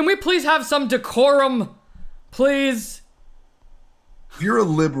appropriate? Can we please have some decorum, please? If you're a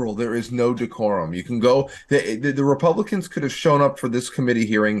liberal, there is no decorum. You can go, the Republicans could have shown up for this committee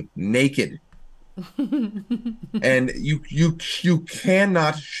hearing naked. And you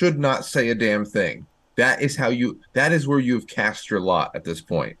should not say a damn thing. That is where you've cast your lot at this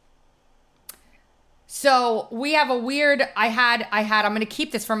point. So we have a weird, I'm going to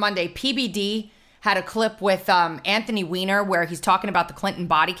keep this for Monday. PBD had a clip with Anthony Weiner where he's talking about the Clinton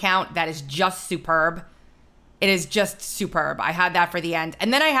body count. That is just superb. It is just superb. I had that for the end.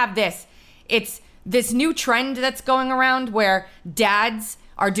 And then I have this. It's this new trend that's going around where dads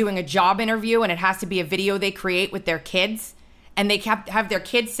are doing a job interview and it has to be a video they create with their kids. And they have their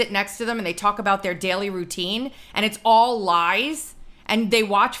kids sit next to them and they talk about their daily routine. And it's all lies. And they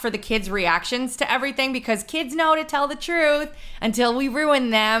watch for the kids' reactions to everything because kids know to tell the truth until we ruin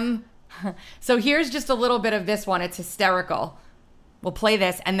them. So here's just a little bit of this one. It's hysterical. We'll play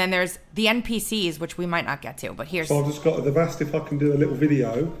this. And then there's the NPCs, which we might not get to. But here's... So I've just got, they've asked if I can do a little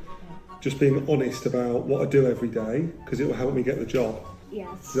video, just being honest about what I do every day, because it will help me get the job.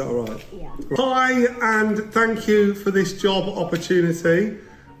 Yes. Is that all right? Yeah. Hi, and thank you for this job opportunity.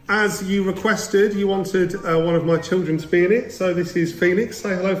 As you requested, you wanted one of my children to be in it. So this is Phoenix.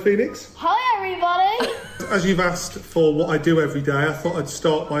 Say hello, Phoenix. Hi, everybody. As you've asked for what I do every day, I thought I'd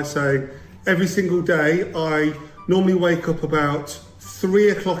start by saying every single day I normally wake up about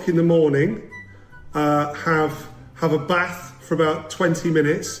 3 o'clock in the morning, have a bath for about 20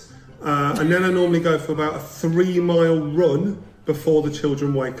 minutes, and then I normally go for about a 3-mile run before the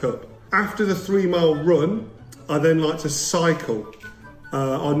children wake up. After the 3-mile run, I then like to cycle.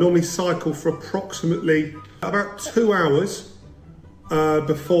 I normally cycle for approximately about 2 hours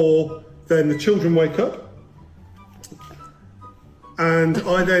before then the children wake up. And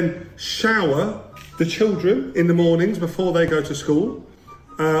I then shower the children in the mornings before they go to school.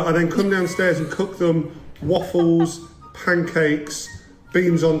 I then come downstairs and cook them waffles, pancakes,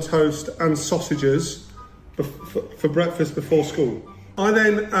 beans on toast and sausages for breakfast before school. I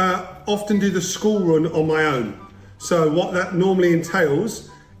then often do the school run on my own. So what that normally entails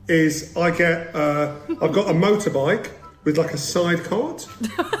is I've got a motorbike with like a side cart,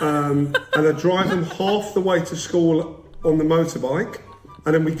 and I drive them half the way to school on the motorbike,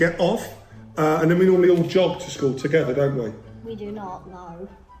 and then we get off, and then we normally all jog to school together, don't we? We do not, no.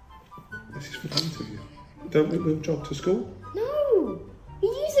 This is for the interview. Don't we all jog to school? No, we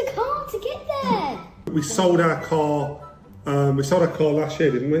use a car to get there. We sold our car last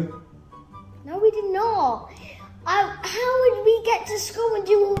year, didn't we? No, we did not. How would we get to school and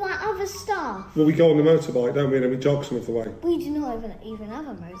do all that other stuff? Well, we go on the motorbike, don't we, and then we jog some of the way. We do not even have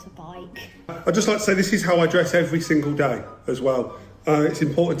a motorbike. I'd just like to say this is how I dress every single day as well. It's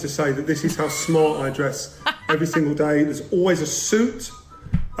important to say that this is how smart I dress every single day. There's always a suit.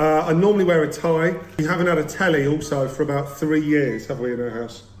 I normally wear a tie. We haven't had a telly also for about 3 years, have we, in our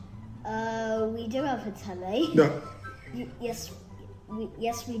house? We do have a telly. No. Yes,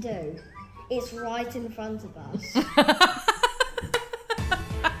 we do. It's right in front of us.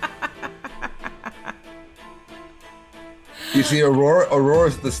 You see,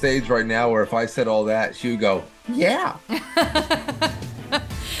 Aurora's at the stage right now where if I said all that, she would go, yeah.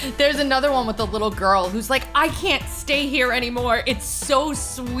 there's another one with a little girl who's like, I can't stay here anymore. It's so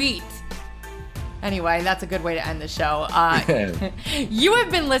sweet. Anyway, that's a good way to end the show. You have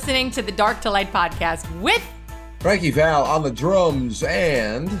been listening to the Dark to Light podcast with Frankie Val on the drums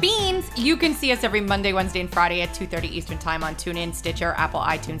and Beans. You can see us every Monday, Wednesday, and Friday at 2:30 Eastern Time on TuneIn, Stitcher, Apple,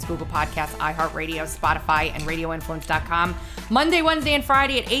 iTunes, Google Podcasts, iHeartRadio, Spotify, and RadioInfluence.com. Monday, Wednesday, and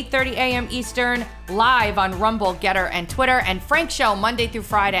Friday at 8:30 a.m. Eastern, live on Rumble, Getter, and Twitter. And Frank Show Monday through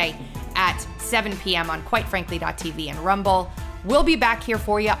Friday at 7 p.m. on QuiteFrankly.tv and Rumble. We'll be back here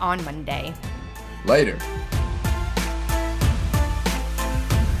for you on Monday. Later.